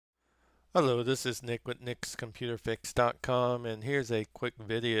Hello, this is Nick with nickscomputerfix.com, and here's a quick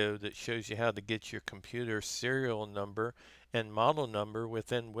video that shows you how to get your computer serial number and model number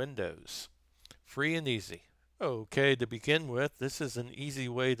within Windows. Free and easy. Okay, to begin with, this is an easy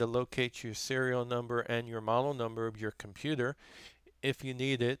way to locate your serial number and your model number of your computer if you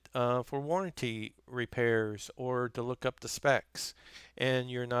need it for warranty repairs or to look up the specs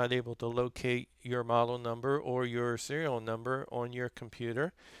and you're not able to locate your model number or your serial number on your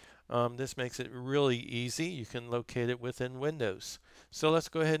computer. This makes it really easy. You can locate it within Windows. So let's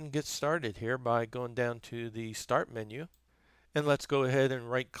go ahead and get started here by going down to the Start menu. And let's go ahead and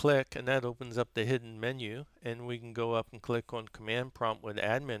right click, and that opens up the hidden menu. And we can go up and click on Command Prompt with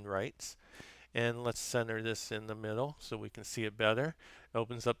Admin Rights. And let's center this in the middle so we can see it better. It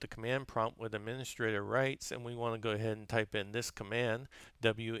opens up the command prompt with administrator rights, and we want to go ahead and type in this command,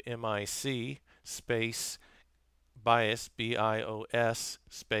 WMIC space BIOS, BIOS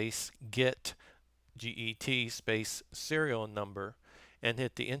space get, GET space serial number, and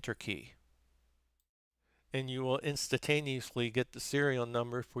hit the enter key. And you will instantaneously get the serial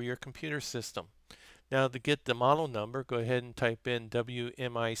number for your computer system. Now to get the model number, go ahead and type in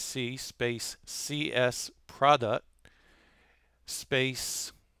WMIC space CS product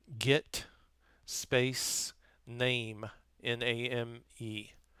space get space name, NAME,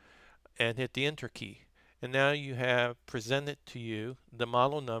 and hit the enter key. And now you have presented to you the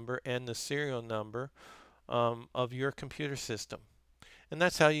model number and the serial number of your computer system. And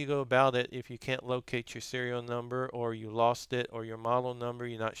that's how you go about it if you can't locate your serial number or you lost it or your model number,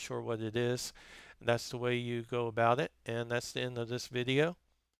 you're not sure what it is. That's the way you go about it. And that's the end of this video.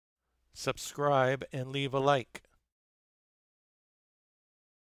 Subscribe and leave a like.